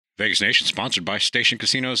Vegas Nation sponsored by Station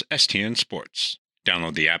Casinos STN Sports.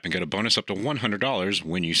 Download the app and get a bonus up to $100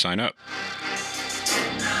 when you sign up.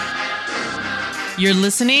 You're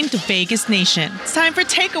listening to Vegas Nation. It's time for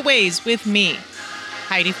takeaways with me,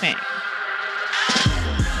 Heidi Fang.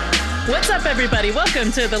 What's up, everybody?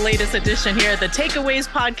 Welcome to the latest edition here at the Takeaways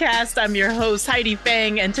Podcast. I'm your host, Heidi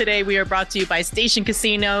Fang, and today we are brought to you by Station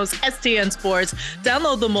Casinos, STN Sports.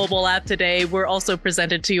 Download the mobile app today. We're also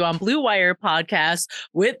presented to you on Blue Wire Podcast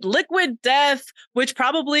with Liquid Death, which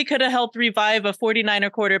probably could have helped revive a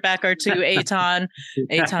 49er quarterback or two, Eitan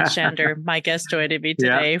Shander, my guest joining me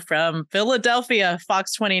today from Philadelphia,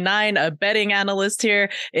 Fox 29, a betting analyst here.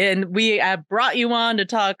 And we have brought you on to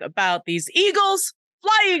talk about these Eagles.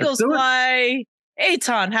 Fly, Eagles, fly.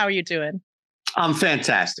 Eitan, how are you doing? I'm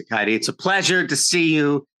fantastic, Heidi. It's a pleasure to see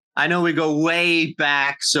you. I know we go way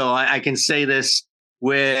back, so I can say this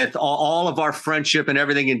with all of our friendship and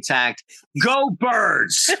everything intact. Go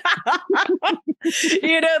Birds!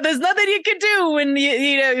 There's nothing you can do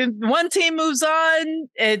when one team moves on.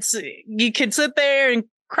 You can sit there and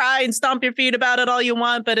cry and stomp your feet about it all you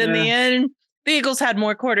want, but in the end, the Eagles had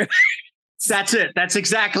more quarterbacks. That's it. That's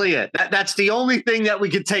exactly it. That's the only thing that we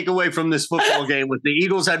could take away from this football game. With the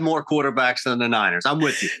Eagles had more quarterbacks than the Niners. I'm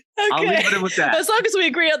with you. Okay. I'll leave it with that. As long as we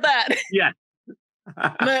agree on that. Yeah.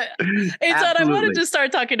 But Eitan, I wanted to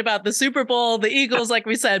start talking about the Super Bowl. The Eagles, like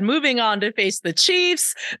we said, moving on to face the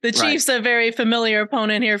Chiefs. The Chiefs, a very familiar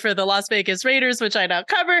opponent here for the Las Vegas Raiders, which I now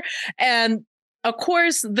cover. And of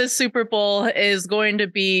course, this Super Bowl is going to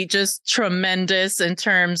be just tremendous in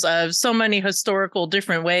terms of so many historical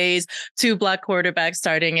different ways. Two black quarterbacks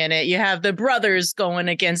starting in it. You have the brothers going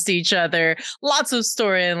against each other. Lots of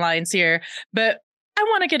storylines here. But I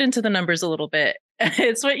want to get into the numbers a little bit.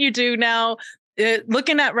 It's what you do now.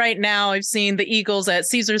 Looking at right now, I've seen the Eagles at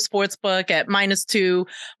Caesars Sportsbook at -2.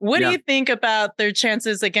 What do you think about their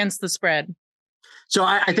chances against the spread? So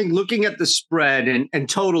I think looking at the spread and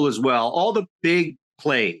total as well, all the big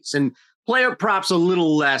plays and player props a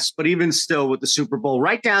little less, but even still with the Super Bowl,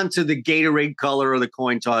 right down to the Gatorade color or the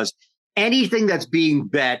coin toss, anything that's being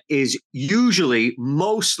bet is usually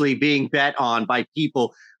mostly being bet on by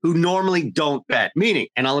people who normally don't bet. Meaning,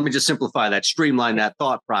 and let me just simplify that, streamline that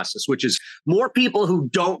thought process, which is more people who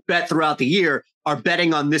don't bet throughout the year are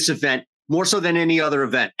betting on this event more so than any other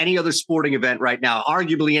event, any other sporting event right now,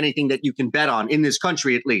 arguably anything that you can bet on in this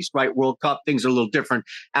country, at least, right? World Cup, things are a little different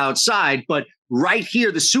outside. But right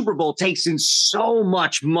here, the Super Bowl takes in so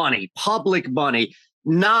much money, public money,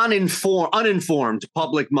 uninformed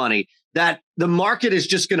public money, that the market is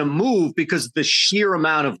just going to move because of the sheer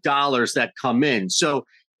amount of dollars that come in. So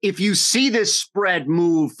if you see this spread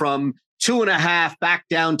move from 2.5 back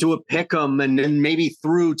down to a pick 'em and then maybe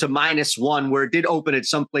through to -1, where it did open at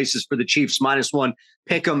some places for the Chiefs, -1,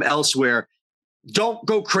 pick 'em elsewhere. Don't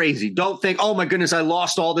go crazy. Don't think, oh my goodness, I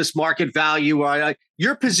lost all this market value.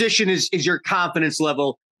 Your position is your confidence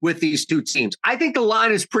level with these two teams. I think the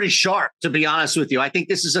line is pretty sharp, to be honest with you. I think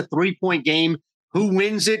this is a 3-point game. Who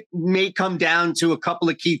wins it may come down to a couple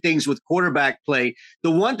of key things with quarterback play.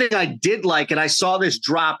 The one thing I did like, and I saw this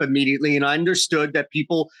drop immediately, and I understood that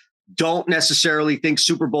people don't necessarily think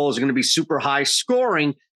Super Bowls are going to be super high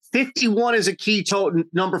scoring. 51 is a key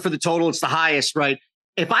number for the total. It's the highest, right?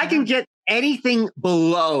 If I can get anything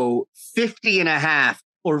below 50.5,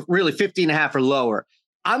 or really 50.5 or lower,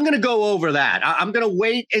 I'm going to go over that. I'm going to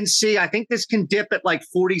wait and see. I think this can dip at like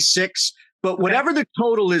 46, but whatever the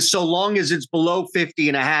total is, so long as it's below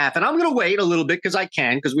 50.5, and I'm going to wait a little bit because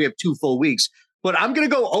we have 2 full weeks, but I'm going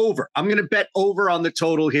to go over. I'm going to bet over on the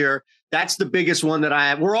total here. That's the biggest one that I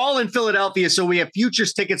have. We're all in Philadelphia, so we have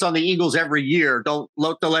futures tickets on the Eagles every year. Don't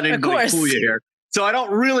let anybody fool you here. So I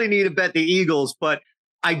don't really need to bet the Eagles, but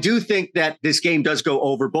I do think that this game does go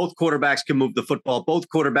over. Both quarterbacks can move the football. Both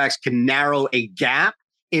quarterbacks can narrow a gap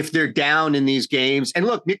if they're down in these games. And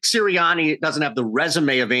look, Nick Sirianni doesn't have the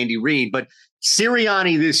resume of Andy Reid, but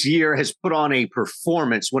Sirianni this year has put on a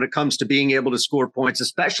performance when it comes to being able to score points,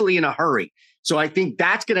 especially in a hurry. So I think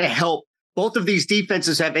that's going to help. Both of these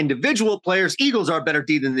defenses have individual players. Eagles are a better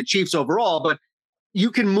D than the Chiefs overall, but you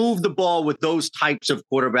can move the ball with those types of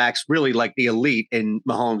quarterbacks, really like the elite in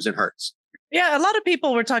Mahomes and Hurts. Yeah, a lot of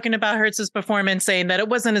people were talking about Hurts' performance, saying that it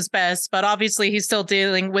wasn't his best, but obviously he's still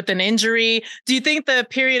dealing with an injury. Do you think the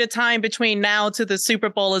period of time between now to the Super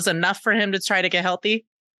Bowl is enough for him to try to get healthy?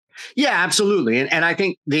 Yeah, absolutely. And I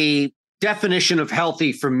think the definition of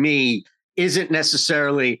healthy for me isn't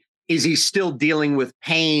necessarily, is he still dealing with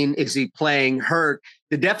pain? Is he playing hurt?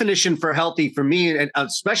 The definition for healthy for me, and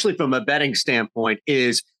especially from a betting standpoint,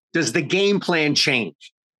 is, does the game plan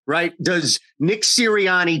change, right? Does Nick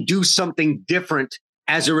Sirianni do something different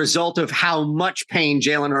as a result of how much pain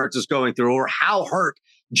Jalen Hurts is going through or how hurt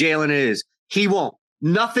Jalen is. He won't.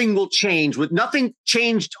 Nothing will change. Nothing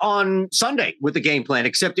changed on Sunday with the game plan,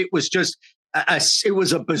 except it was just it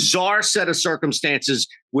was a bizarre set of circumstances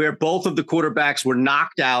where both of the quarterbacks were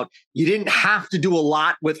knocked out. You didn't have to do a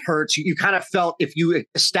lot with Hurts. You kind of felt if you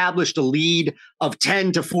established a lead of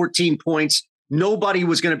 10 to 14 points, nobody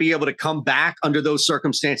was going to be able to come back under those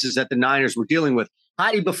circumstances that the Niners were dealing with.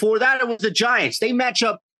 Heidi, before that, it was the Giants. They match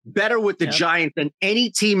up better with the Giants than any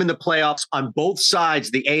team in the playoffs on both sides,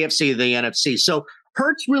 the AFC and the NFC. So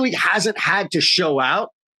Hurts really hasn't had to show out.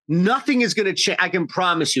 Nothing is going to change. I can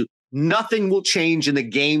promise you, nothing will change in the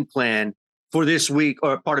game plan for this week,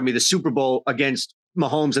 or pardon me, the Super Bowl against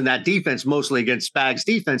Mahomes and that defense, mostly against Spags'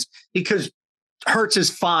 defense, because Hurts is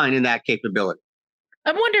fine in that capability.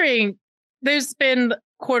 I'm wondering, there's been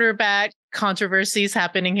quarterback controversies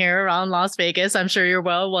happening here around Las Vegas. I'm sure you're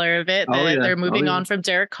well aware of it. They're moving on from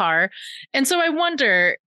Derek Carr. And so I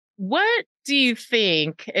wonder, what do you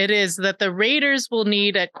think it is that the Raiders will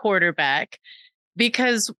need at quarterback?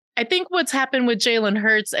 Because I think what's happened with Jalen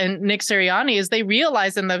Hurts and Nick Sirianni is they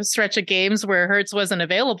realized in the stretch of games where Hurts wasn't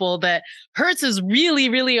available that Hurts is really,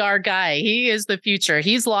 really our guy. He is the future.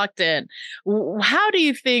 He's locked in. How do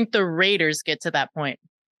you think the Raiders get to that point?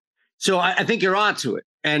 So I think you're onto it.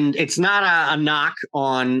 And it's not a knock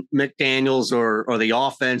on McDaniels or the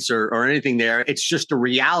offense or anything there. It's just a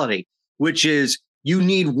reality, which is you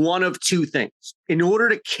need one of two things in order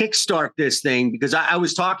to kickstart this thing. Because I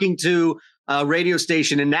was talking to a radio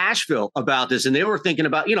station in Nashville about this, and they were thinking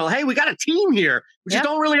about, hey, we got a team here. We just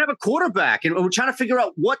don't really have a quarterback. And we're trying to figure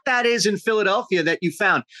out what that is in Philadelphia that you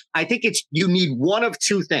found. I think you need one of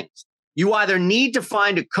two things. You either need to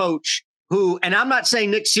find a coach who, and I'm not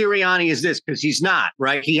saying Nick Sirianni is this, because he's not,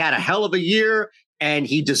 right? He had a hell of a year and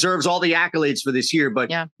he deserves all the accolades for this year, but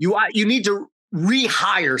you need to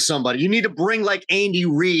rehire somebody. You need to bring like Andy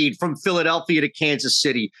Reid from Philadelphia to Kansas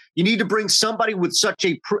City. You need to bring somebody with such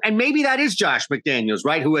and maybe that is Josh McDaniels,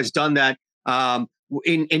 right? Who has done that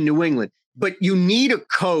in New England. But you need a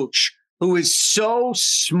coach who is so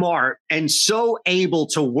smart and so able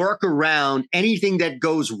to work around anything that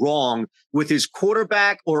goes wrong with his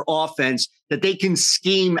quarterback or offense that they can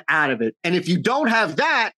scheme out of it. And if you don't have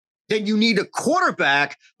that, then you need a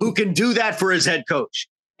quarterback who can do that for his head coach.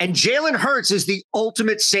 And Jalen Hurts is the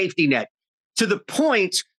ultimate safety net, to the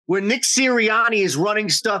point where Nick Sirianni is running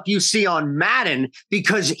stuff you see on Madden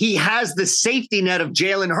because he has the safety net of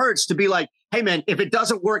Jalen Hurts to be like, hey, man, if it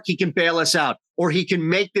doesn't work, he can bail us out, or he can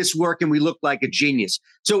make this work and we look like a genius.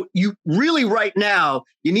 So you really right now,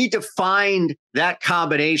 you need to find that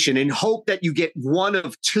combination and hope that you get one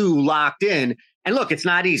of two locked in. And look, it's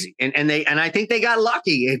not easy. And I think they got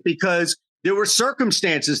lucky because there were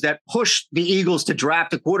circumstances that pushed the Eagles to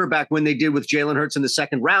draft a quarterback when they did with Jalen Hurts in the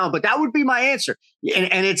second round. But that would be my answer.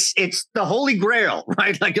 And it's the holy grail,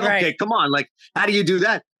 right? Like, okay, come on. Like, how do you do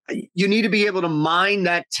that? You need to be able to mine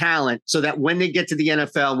that talent so that when they get to the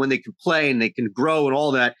NFL, when they can play and they can grow and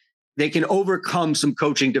all that, they can overcome some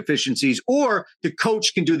coaching deficiencies, or the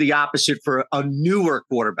coach can do the opposite for a newer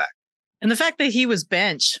quarterback. And the fact that he was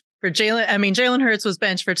benched for Jalen Hurts was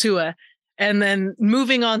benched for Tua. And then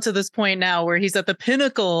moving on to this point now where he's at the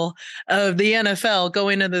pinnacle of the NFL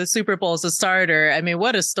going into the Super Bowl as a starter. I mean,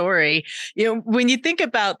 what a story. When you think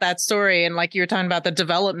about that story and like you were talking about the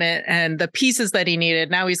development and the pieces that he needed,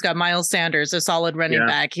 now he's got Miles Sanders, a solid running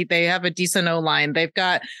back. They have a decent O-line. They've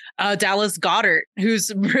got Dallas Goedert,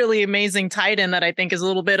 who's really amazing tight end that I think is a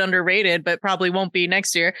little bit underrated, but probably won't be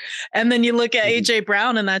next year. And then you look at AJ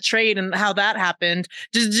Brown and that trade and how that happened.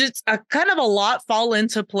 Just a kind of a lot fall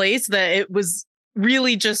into place that it was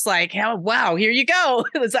really just like, oh, wow, here you go.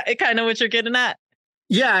 Is that kind of what you're getting at?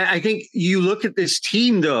 Yeah, I think you look at this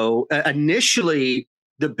team, though, initially,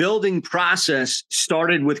 the building process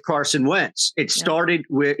started with Carson Wentz. It started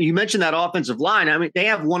with, you mentioned that offensive line. I mean, they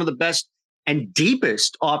have one of the best and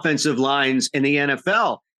deepest offensive lines in the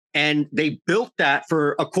NFL. And they built that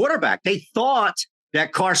for a quarterback. They thought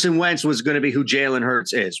that Carson Wentz was going to be who Jalen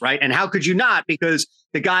Hurts is, right? And how could you not? Because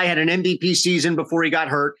the guy had an MVP season before he got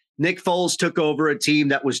hurt. Nick Foles took over a team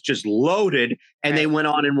that was just loaded, and they went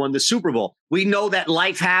on and won the Super Bowl. We know that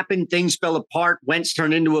life happened, things fell apart, Wentz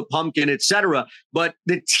turned into a pumpkin, etc. But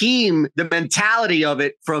the team, the mentality of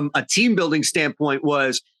it from a team building standpoint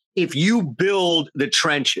was, if you build the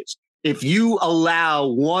trenches, if you allow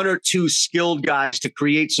one or two skilled guys to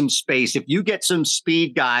create some space, if you get some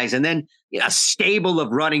speed guys and then a stable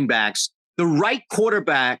of running backs, the right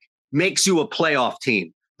quarterback makes you a playoff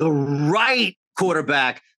team. The right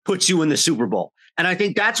quarterback puts you in the Super Bowl. And I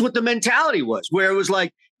think that's what the mentality was, where it was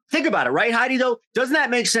like, think about it, right, Heidi, though? Doesn't that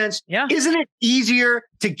make sense? Yeah. Isn't it easier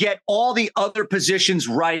to get all the other positions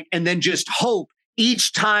right and then just hope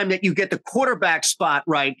each time that you get the quarterback spot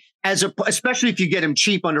right, especially if you get him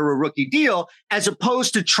cheap under a rookie deal, as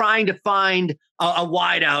opposed to trying to find a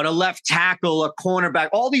wideout, a left tackle, a cornerback,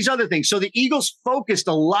 all these other things. So the Eagles focused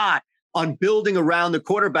a lot on building around the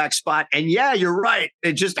quarterback spot. And yeah, you're right.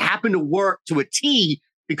 It just happened to work to a T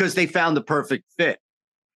because they found the perfect fit.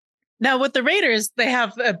 Now, with the Raiders, they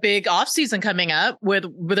have a big offseason coming up where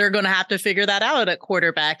they're going to have to figure that out at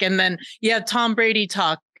quarterback. And then you have Tom Brady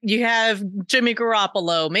talk. You have Jimmy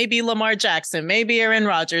Garoppolo, maybe Lamar Jackson, maybe Aaron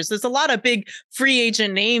Rodgers. There's a lot of big free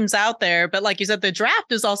agent names out there. But like you said, the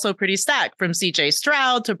draft is also pretty stacked from CJ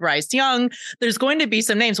Stroud to Bryce Young. There's going to be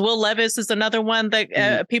some names. Will Levis is another one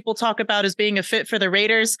that people talk about as being a fit for the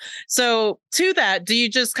Raiders. So to that, do you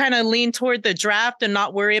just kind of lean toward the draft and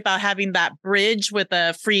not worry about having that bridge with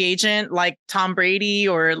a free agent like Tom Brady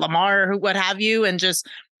or Lamar or what have you, and just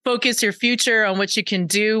focus your future on what you can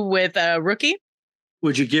do with a rookie?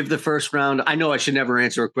 Would you give the first round? I know I should never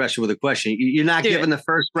answer a question with a question. You're not giving the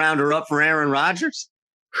first rounder up for Aaron Rodgers?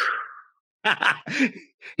 Nobody's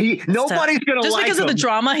going to like him. Just because of the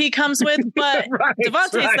drama he comes with, but right,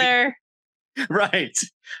 Devontae's there. Right.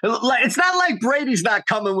 It's not like Brady's not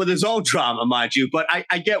coming with his own drama, mind you, but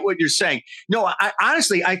I get what you're saying. No, I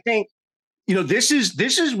honestly, I think, this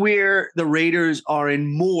is where the Raiders are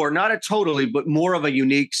in not a totally, but more of a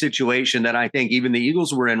unique situation that I think even the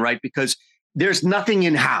Eagles were in, right? Because there's nothing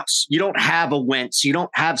in-house. You don't have a Wentz. You don't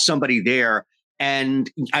have somebody there.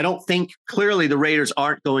 And I don't think clearly the Raiders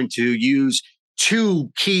aren't going to use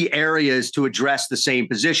two key areas to address the same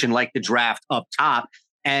position, like the draft up top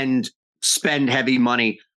and spend heavy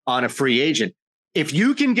money on a free agent. If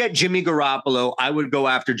you can get Jimmy Garoppolo, I would go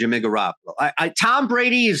after Jimmy Garoppolo. Tom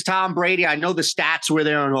Brady is Tom Brady. I know the stats were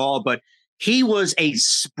there and all, but he was a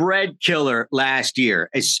spread killer last year.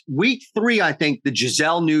 It's week 3, I think, the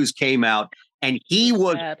Giselle news came out, and he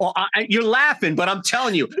was. Well, you're laughing, but I'm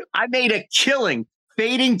telling you, I made a killing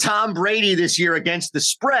fading Tom Brady this year against the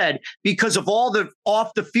spread because of all the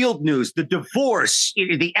off the field news, the divorce,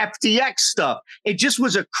 the FTX stuff. It just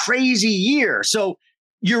was a crazy year. So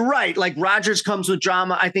you're right. Like Rodgers comes with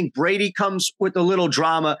drama. I think Brady comes with a little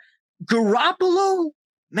drama. Garoppolo,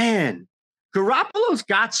 man. Garoppolo's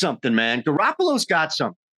got something, man. Garoppolo's got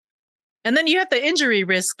something. And then you have the injury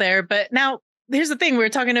risk there. But now here's the thing. We were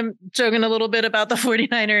joking a little bit about the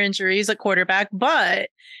 49er injuries at quarterback, but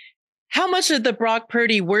how much of the Brock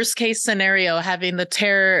Purdy worst case scenario, having the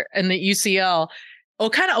tear in the UCL, will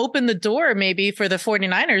kind of open the door maybe for the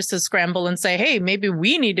 49ers to scramble and say, hey, maybe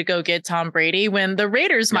we need to go get Tom Brady, when the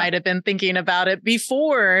Raiders might have been thinking about it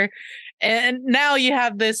before. And now you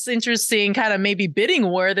have this interesting kind of maybe bidding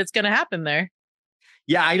war that's going to happen there.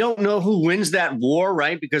 Yeah, I don't know who wins that war,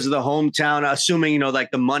 right? Because of the hometown, assuming,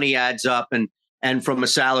 like the money adds up and from a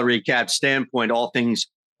salary cap standpoint, all things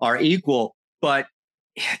are equal. But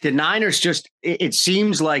the Niners just, it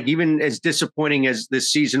seems like, even as disappointing as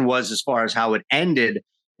this season was as far as how it ended,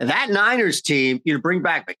 that Niners team, bring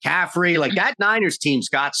back McCaffrey, like that Niners team's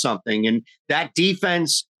got something. And that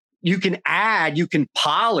defense, you can add, you can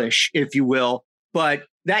polish, if you will, but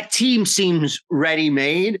that team seems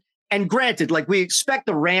ready-made. And granted, like we expect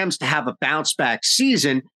the Rams to have a bounce-back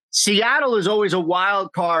season. Seattle is always a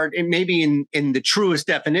wild card, and maybe in the truest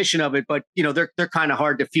definition of it, but they're kind of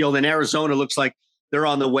hard to field. And Arizona looks like they're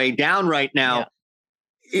on the way down right now.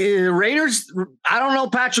 Yeah. Raiders, I don't know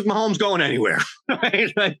Patrick Mahomes going anywhere.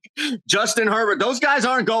 Right? Like Justin Herbert, those guys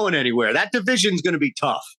aren't going anywhere. That division's going to be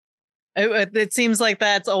tough. It seems like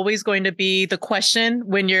that's always going to be the question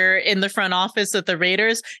when you're in the front office of the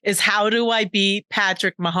Raiders is, how do I beat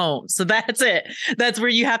Patrick Mahomes? So that's it. That's where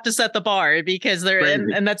you have to set the bar, because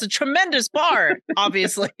and that's a tremendous bar.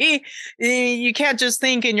 Obviously, you can't just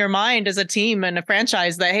think in your mind as a team and a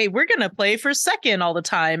franchise that, hey, we're going to play for second all the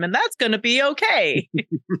time, and that's going to be okay.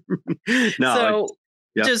 No. So.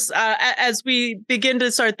 Yep. Just as we begin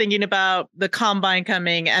to start thinking about the combine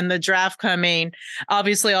coming and the draft coming,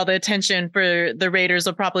 obviously all the attention for the Raiders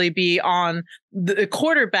will probably be on the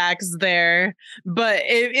quarterbacks there. But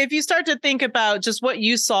if you start to think about just what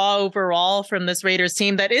you saw overall from this Raiders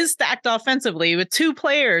team that is stacked offensively with 2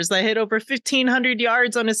 players that hit over 1,500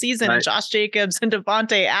 yards on a season, right, Josh Jacobs and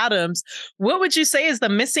Davante Adams, what would you say is the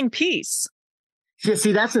missing piece? Yeah,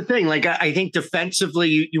 see, that's the thing. Like, I think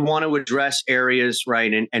defensively, you want to address areas,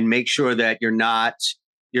 right, and make sure that you're not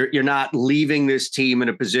leaving this team in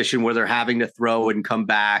a position where they're having to throw and come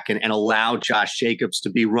back and allow Josh Jacobs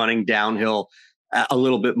to be running downhill a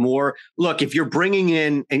little bit more. Look, if you're bringing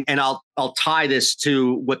in, and I'll tie this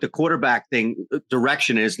to what the quarterback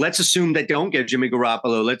direction is. Let's assume that they don't get Jimmy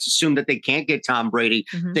Garoppolo. Let's assume that they can't get Tom Brady.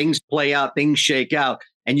 Mm-hmm. Things play out, things shake out.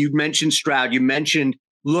 And you mentioned Stroud. You mentioned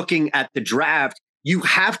looking at the draft. You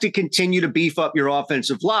have to continue to beef up your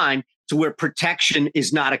offensive line to where protection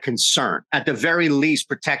is not a concern. At the very least,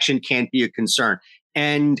 protection can't be a concern.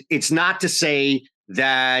 And it's not to say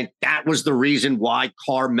that was the reason why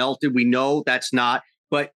Carr melted. We know that's not,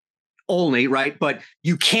 but only, right? But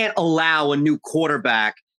you can't allow a new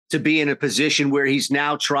quarterback to be in a position where he's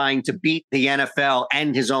now trying to beat the NFL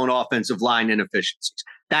and his own offensive line inefficiencies.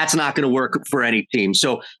 That's not going to work for any team.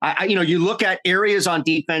 So, you look at areas on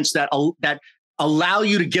defense that allow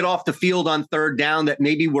you to get off the field on third down that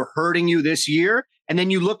maybe were hurting you this year. And then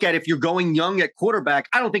you look at if you're going young at quarterback,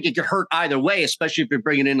 I don't think it could hurt either way, especially if you're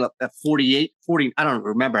bringing in a 40. I don't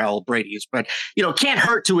remember how old Brady is, but, it can't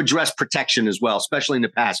hurt to address protection as well, especially in the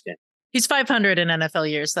pass game. He's 500 in NFL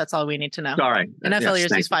years. That's all we need to know. All right. NFL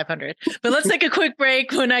years, he's 500. But let's take a quick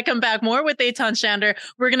break. When I come back, more with Eytan Shander.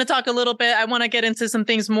 We're going to talk a little bit. I want to get into some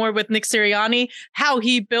things more with Nick Sirianni, how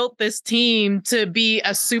he built this team to be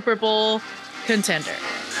a Super Bowl contender.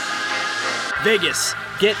 Vegas,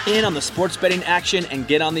 get in on the sports betting action and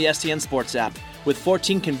get on the STN Sports app. With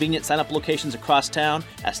 14 convenient sign-up locations across town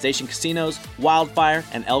at Station Casinos, Wildfire,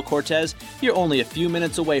 and El Cortez, you're only a few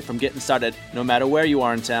minutes away from getting started, no matter where you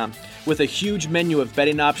are in town. With a huge menu of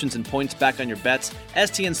betting options and points back on your bets,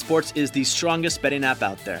 STN Sports is the strongest betting app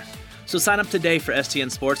out there. So sign up today for STN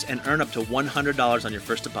Sports and earn up to $100 on your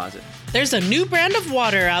first deposit. There's a new brand of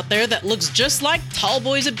water out there that looks just like Tall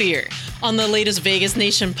Boys of Beer. On the latest Vegas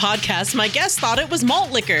Nation podcast, my guest thought it was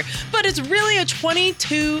malt liquor, but it's really a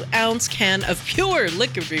 22-ounce can of pure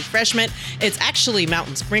liquid refreshment. It's actually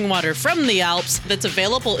mountain spring water from the Alps that's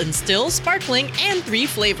available in still, sparkling, and 3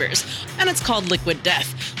 flavors. And it's called Liquid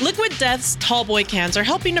Death. Liquid Death's Tall Boy cans are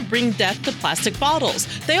helping to bring death to plastic bottles.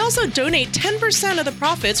 They also donate 10% of the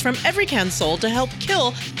profits from every can sold to help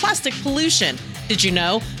kill plastic pollution. Did you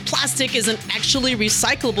know plastic isn't actually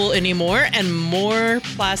recyclable anymore, and more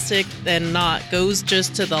plastic than not goes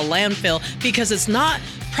just to the landfill because it's not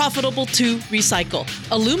profitable to recycle.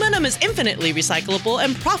 Aluminum is infinitely recyclable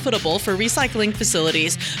and profitable for recycling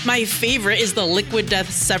facilities. My favorite is the Liquid Death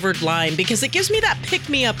Severed Lime because it gives me that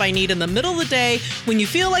pick-me-up I need in the middle of the day when you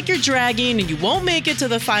feel like you're dragging and you won't make it to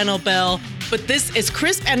the final bell. But this is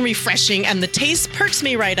crisp and refreshing, and the taste perks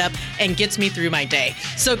me right up and gets me through my day.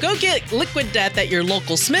 So go get Liquid Death at your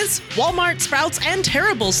local Smith's, Walmart, Sprouts, and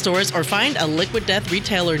Terrible stores, or find a Liquid Death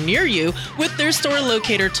retailer near you with their store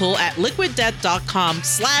locator tool at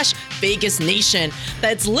liquiddeath.com/Vegas Nation.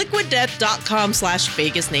 That's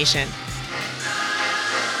liquiddeath.com/Vegas Nation.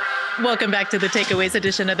 Welcome back to the Takeaways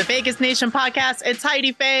edition of the Vegas Nation podcast. It's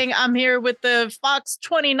Heidi Fang. I'm here with the Fox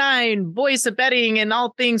 29 voice of betting and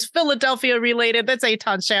all things Philadelphia related. That's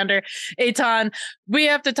Eytan Shander. Eytan, we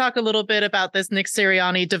have to talk a little bit about this Nick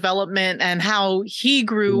Sirianni development and how he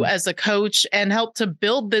grew as a coach and helped to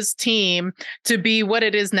build this team to be what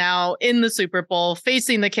it is now in the Super Bowl,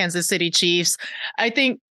 facing the Kansas City Chiefs. I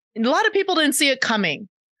think a lot of people didn't see it coming.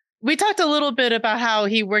 We talked a little bit about how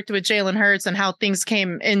he worked with Jalen Hurts and how things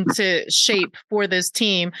came into shape for this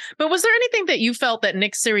team. But was there anything that you felt that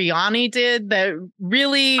Nick Sirianni did that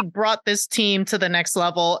really brought this team to the next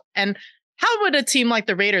level? And how would a team like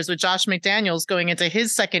the Raiders with Josh McDaniels going into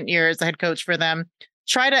his second year as the head coach for them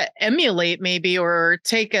try to emulate maybe or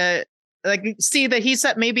take see that he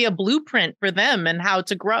set maybe a blueprint for them and how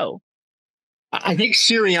to grow? I think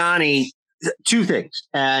Sirianni, 2 things.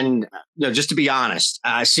 And just to be honest,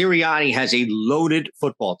 Sirianni has a loaded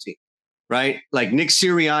football team, right? Like Nick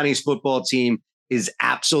Sirianni's football team is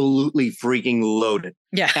absolutely freaking loaded.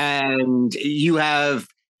 Yeah. And you have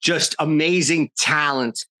just amazing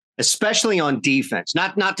talent, especially on defense.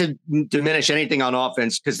 Not to diminish anything on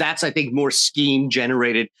offense, because that's, I think, more scheme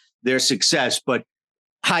generated their success. But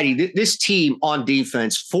Heidi, this team on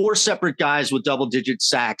defense, 4 separate guys with double-digit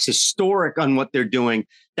sacks, historic on what they're doing.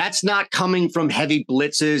 That's not coming from heavy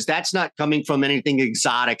blitzes. That's not coming from anything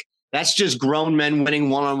exotic. That's just grown men winning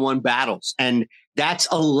one-on-one battles. And that's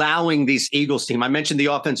allowing this Eagles team. I mentioned the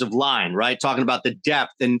offensive line, right? Talking about the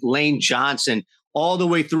depth and Lane Johnson all the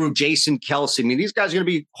way through Jason Kelce. I mean, these guys are going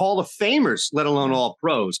to be Hall of Famers, let alone all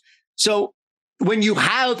pros. So when you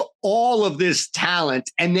have all of this talent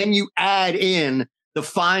and then you add in the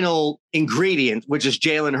final ingredient, which is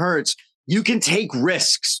Jalen Hurts, you can take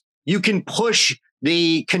risks. You can push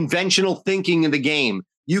the conventional thinking of the game.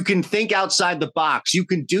 You can think outside the box. You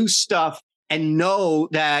can do stuff and know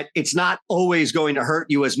that it's not always going to hurt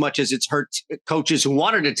you as much as it's hurt coaches who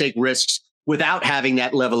wanted to take risks without having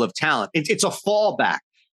that level of talent. It's a fallback.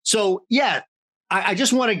 So, yeah, I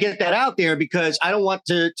just want to get that out there because I don't want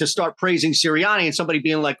to start praising Sirianni and somebody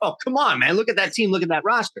being like, oh, come on, man, look at that team, look at that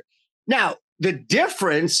roster. Now, the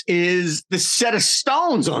difference is the set of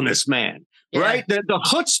stones on this man, right? The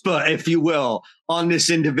chutzpah, if you will, on this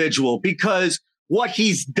individual, because what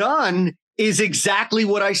he's done is exactly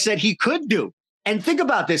what I said he could do. And think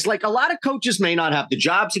about this, like a lot of coaches may not have the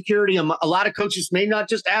job security. A lot of coaches may not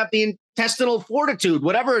just have the intestinal fortitude,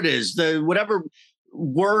 whatever it is, whatever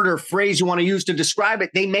word or phrase you want to use to describe it,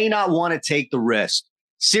 they may not want to take the risk.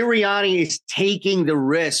 Sirianni is taking the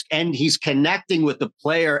risk and he's connecting with the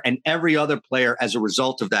player and every other player as a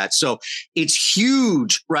result of that. So it's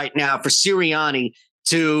huge right now for Sirianni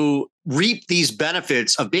to reap these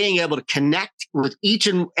benefits of being able to connect with each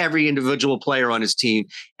and every individual player on his team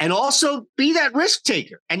and also be that risk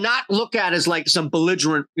taker and not look at as like some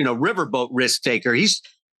belligerent, riverboat risk taker.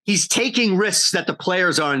 He's taking risks that the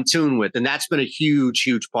players are in tune with. And that's been a huge,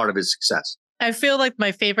 huge part of his success. I feel like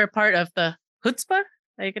my favorite part of the chutzpah.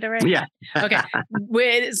 Did I get it right? Yeah. Okay.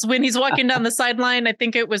 When he's walking down the sideline, I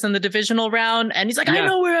think it was in the divisional round, and he's like, I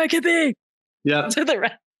know where I could be. Yeah. To the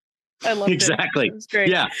ref. I love it. Exactly. It was great.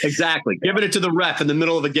 Yeah, exactly. Giving it to the ref in the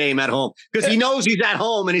middle of a game at home because he knows he's at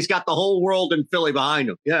home and he's got the whole world in Philly behind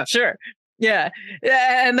him. Yeah. Sure. Yeah.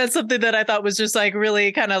 And that's something that I thought was just like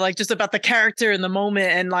really kind of like just about the character in the moment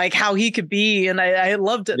and like how he could be. And I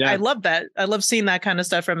loved it. Yeah. I love that. I love seeing that kind of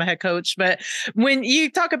stuff from a head coach. But when you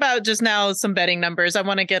talk about just now some betting numbers, I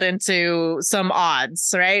want to get into some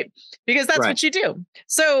odds, right? Because that's what you do.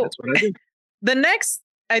 So the next,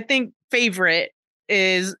 I think, favorite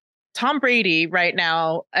is Tom Brady right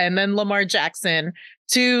now, and then Lamar Jackson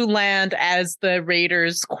to land as the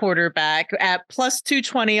Raiders quarterback at plus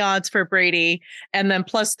 220 odds for Brady and then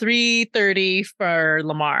plus 330 for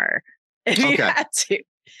Lamar. If you had to,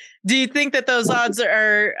 do you think that those odds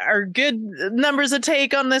are good numbers to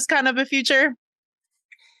take on this kind of a future?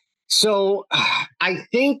 So I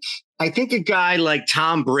think a guy like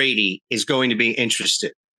Tom Brady is going to be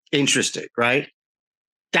interested, right?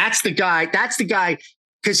 That's the guy.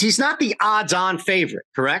 Because he's not the odds-on favorite,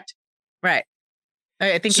 correct? Right.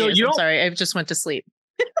 I think so. I'm sorry. I just went to sleep.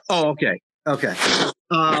 Oh, okay.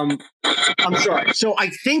 I'm sorry. So I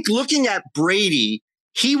think looking at Brady,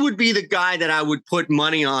 he would be the guy that I would put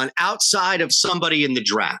money on outside of somebody in the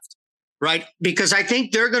draft, right? Because I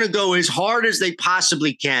think they're going to go as hard as they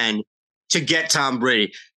possibly can to get Tom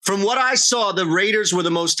Brady. From what I saw, the Raiders were the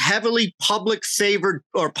most heavily public favored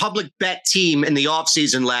or public bet team in the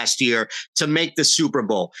offseason last year to make the Super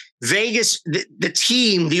Bowl. Vegas, the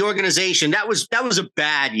team, the organization, that was a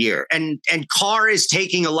bad year. And Carr is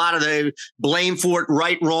taking a lot of the blame for it,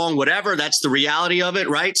 right, wrong, whatever. That's the reality of it,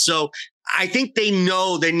 right? So I think they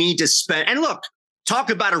know they need to spend. And look, talk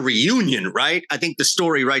about a reunion, right? I think the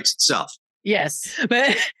story writes itself. Yes.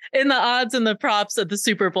 But in the odds and the props of the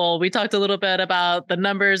Super Bowl, we talked a little bit about the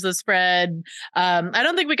numbers, the spread. I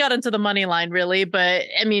don't think we got into the money line really, but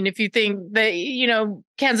I mean, if you think that,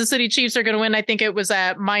 Kansas City Chiefs are going to win, I think it was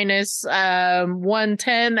at minus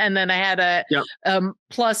 110. And then I had a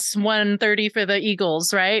plus 130 for the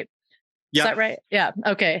Eagles, right? Yep. Is that right? Yeah.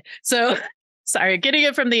 Okay. So sorry, getting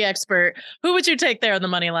it from the expert. Who would you take there on the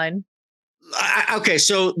money line? Okay,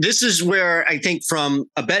 so this is where I think from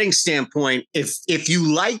a betting standpoint, if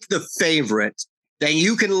you like the favorite, then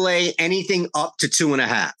you can lay anything up to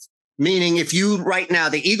 2.5. Meaning if you right now,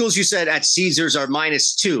 the Eagles, you said at Caesars are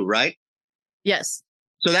 -2, right? Yes.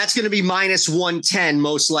 So that's going to be minus 110,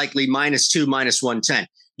 most likely -2, minus 110.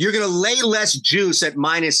 You're going to lay less juice at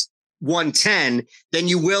minus 110 than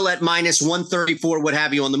you will at minus 134, what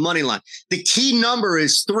have you on the money line. The key number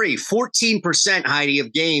is 3, 14%, Heidi,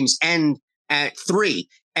 of games end at 3.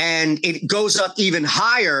 And it goes up even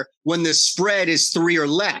higher when the spread is 3 or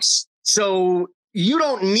less. So you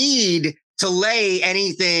don't need to lay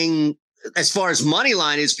anything as far as money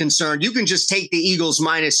line is concerned. You can just take the Eagles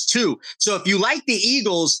 -2. So if you like the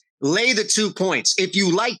Eagles, lay the 2 points. If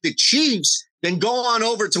you like the Chiefs, then go on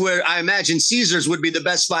over to where I imagine Caesars would be the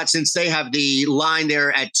best spot since they have the line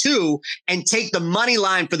there at 2 and take the money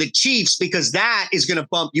line for the Chiefs because that is going to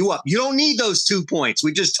bump you up. You don't need those 2 points.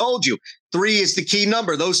 We just told you 3 is the key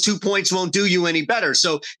number. Those 2 points won't do you any better.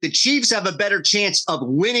 So the Chiefs have a better chance of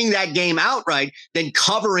winning that game outright than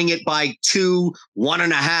covering it by 2,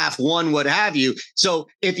 1.5, 1, what have you. So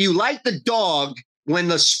if you like the dog when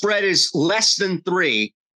the spread is less than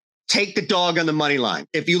 3, take the dog on the money line.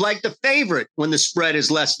 If you like the favorite when the spread is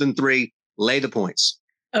less than 3, lay the points.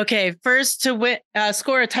 Okay, first to win,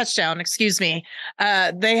 score a touchdown, excuse me.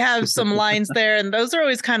 They have some lines there, and those are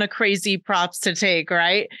always kind of crazy props to take,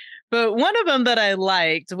 right? But one of them that I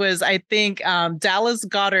liked was, I think, Dallas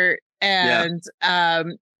Goedert and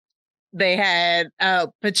they had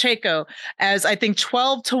Pacheco as, I think,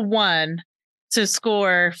 12-1 to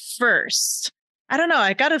score first. I don't know.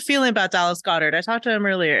 I got a feeling about Dallas Goedert. I talked to him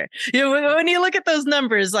earlier. You know, when you look at those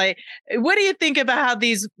numbers, like, what do you think about how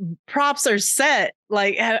these props are set?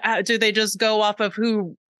 Like, how do they just go off of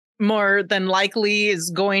who more than likely is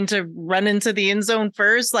going to run into the end zone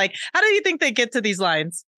first? Like, how do you think they get to these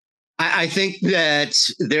lines? I think that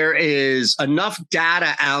there is enough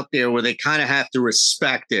data out there where they kind of have to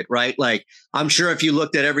respect it, right? Like, I'm sure if you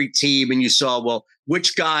looked at every team and you saw, well,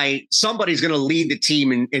 which guy, somebody's going to lead the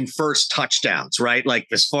team in first touchdowns, right? Like,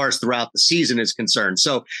 as far as throughout the season is concerned.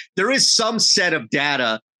 So there is some set of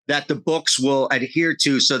data that the books will adhere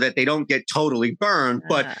to so that they don't get totally burned.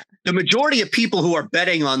 But the majority of people who are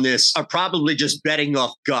betting on this are probably just betting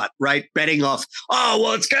off gut, right? Betting off, oh,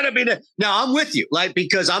 well, it's got to be the. Now, I'm with you, like,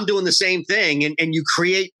 because I'm doing the same thing. And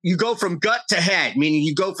you go from gut to head, meaning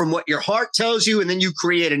you go from what your heart tells you, and then you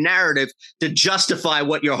create a narrative to justify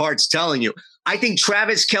what your heart's telling you. I think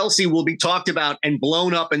Travis Kelce will be talked about and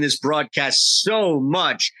blown up in this broadcast so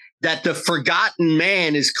much that the forgotten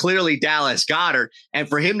man is clearly Dallas Goedert. And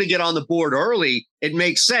for him to get on the board early, it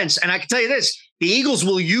makes sense. And I can tell you this, the Eagles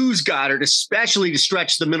will use Goedert, especially to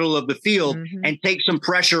stretch the middle of the field and take some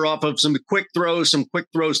pressure off of some quick throws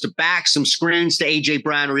to back, some screens to A.J.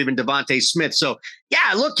 Brown or even Devontae Smith. So,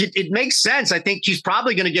 yeah, look, it makes sense. I think he's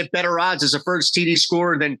probably going to get better odds as a first TD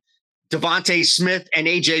scorer than Devontae Smith and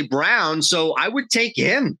A.J. Brown. So I would take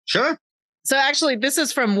him. Sure. So actually, this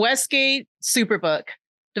is from Westgate Superbook.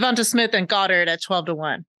 Devonta Smith and Goedert at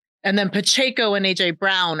 12-1. And then Pacheco and A.J.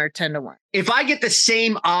 Brown are 10-1. If I get the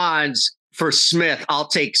same odds for Smith, I'll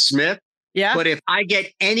take Smith. Yeah. But if I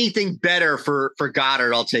get anything better for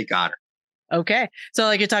Goedert, I'll take Goedert. Okay. So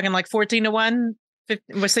like you're talking like 14-1,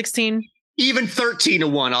 15, or 16? Even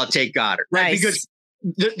 13-1, I'll take Goedert. Right. Nice. Because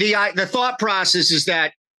the thought process is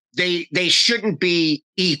that they shouldn't be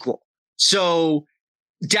equal. So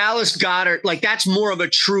Dallas Goedert, like, that's more of a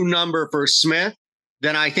true number for Smith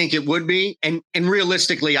than I think it would be. And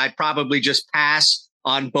realistically, I'd probably just pass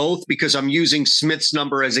on both because I'm using Smith's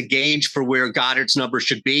number as a gauge for where Goddard's number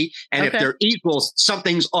should be. And if they're equal,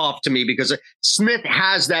 something's off to me because Smith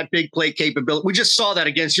has that big play capability. We just saw that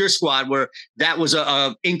against your squad where that was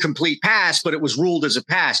a incomplete pass, but it was ruled as a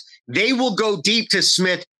pass. They will go deep to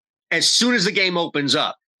Smith as soon as the game opens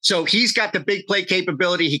up. So he's got the big play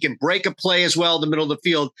capability. He can break a play as well in the middle of the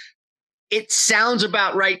field. It sounds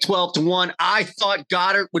about right, 12-1. I thought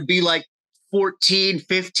Goedert would be like 14,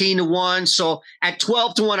 15-1. So at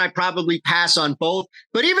 12-1, I probably pass on both.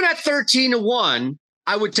 But even at 13-1,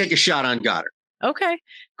 I would take a shot on Goedert. Okay,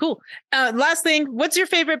 cool. Last thing, what's your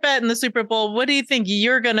favorite bet in the Super Bowl? What do you think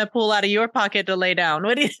you're going to pull out of your pocket to lay down?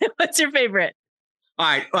 What's your favorite? All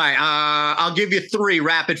right. I'll give you three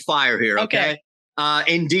rapid fire here, okay?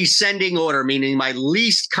 In descending order, meaning my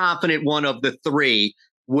least confident one of the three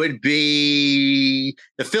would be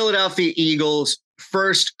the Philadelphia Eagles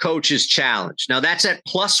first coach's challenge. Now that's at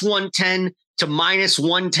plus 110 to minus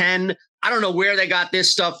 110. I don't know where they got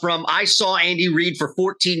this stuff from. I saw Andy Reid for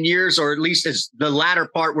 14 years, or at least as the latter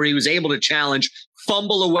part where he was able to challenge,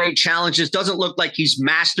 fumble away challenges. Doesn't look like he's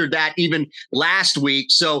mastered that even last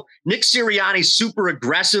week. So Nick Sirianni's super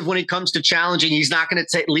aggressive when it comes to challenging. He's not going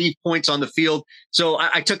to leave points on the field. So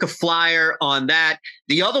I took a flyer on that.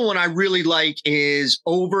 The other one I really like is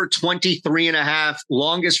over 23.5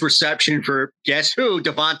 longest reception for guess who?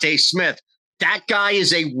 Devontae Smith. That guy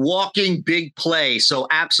is a walking big play. So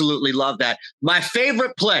absolutely love that. My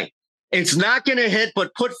favorite play, it's not going to hit,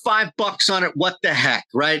 but put $5 on it. What the heck,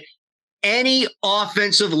 right? Any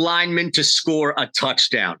offensive lineman to score a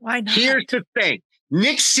touchdown. Why not? Here's the thing.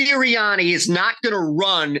 Nick Sirianni is not going to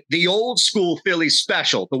run the old school Philly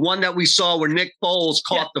special, the one that we saw where Nick Foles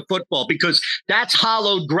caught the football, because that's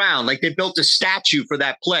hallowed ground. Like, they built a statue for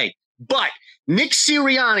that play. But Nick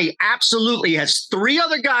Sirianni absolutely has three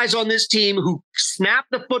other guys on this team who snap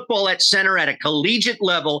the football at center at a collegiate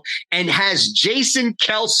level, and has Jason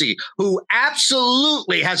Kelce, who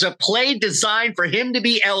absolutely has a play designed for him to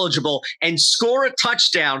be eligible and score a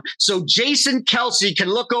touchdown. So Jason Kelce can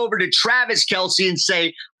look over to Travis Kelce and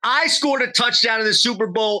say, I scored a touchdown in the Super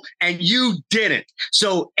Bowl and you didn't.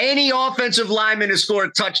 So any offensive lineman to score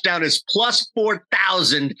a touchdown is plus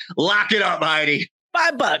 4,000. Lock it up, Heidi.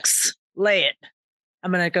 $5. Lay it.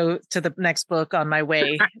 I'm going to go to the next book on my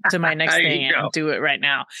way to my next thing and do it right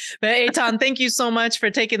now. But Eitan, thank you so much for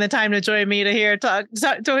taking the time to join me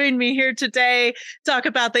join me here today, talk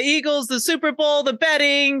about the Eagles, the Super Bowl, the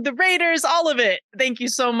betting, the Raiders, all of it. Thank you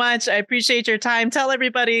so much. I appreciate your time. Tell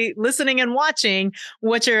everybody listening and watching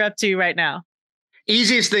what you're up to right now.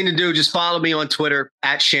 Easiest thing to do, just follow me on Twitter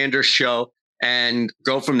 @Shandor Show and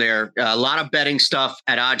go from there. A lot of betting stuff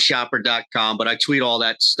at oddshopper.com, but I tweet all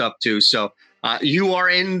that stuff too. So you are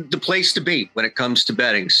in the place to be when it comes to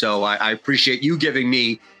betting. So I appreciate you giving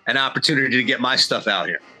me an opportunity to get my stuff out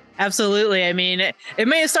here. Absolutely. I mean, it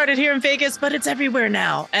may have started here in Vegas, but it's everywhere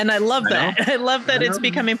now. And I love that. I love that it's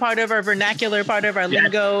becoming part of our vernacular, part of our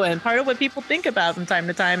lingo, and part of what people think about from time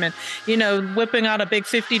to time. And, whipping out a big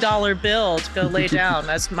 $50 bill to go lay down.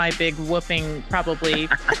 That's my big whooping, probably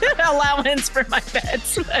allowance for my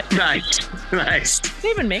bets. Nice. Do they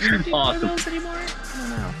even make $50 bills anymore? I don't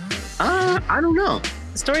know. I don't know.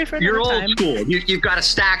 Story for another You're time. old school. You've got a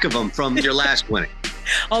stack of them from your last winning.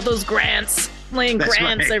 All those grants. Playing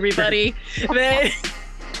grants, right. Everybody.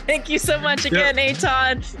 Thank you so much again,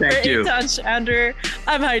 Eitan. Thank you. Eitan Shander.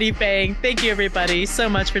 I'm Heidi Fang. Thank you, everybody, so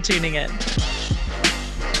much for tuning in.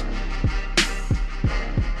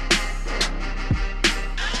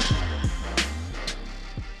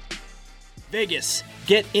 Vegas,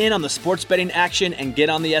 get in on the sports betting action and get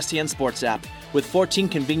on the STN Sports app. With 14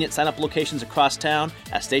 convenient sign-up locations across town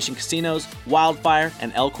at Station Casinos, Wildfire,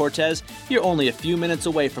 and El Cortez, you're only a few minutes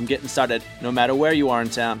away from getting started, no matter where you are in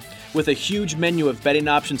town. With a huge menu of betting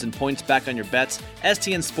options and points back on your bets,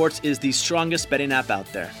 STN Sports is the strongest betting app out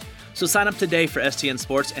there. So sign up today for STN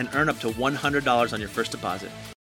Sports and earn up to $100 on your first deposit.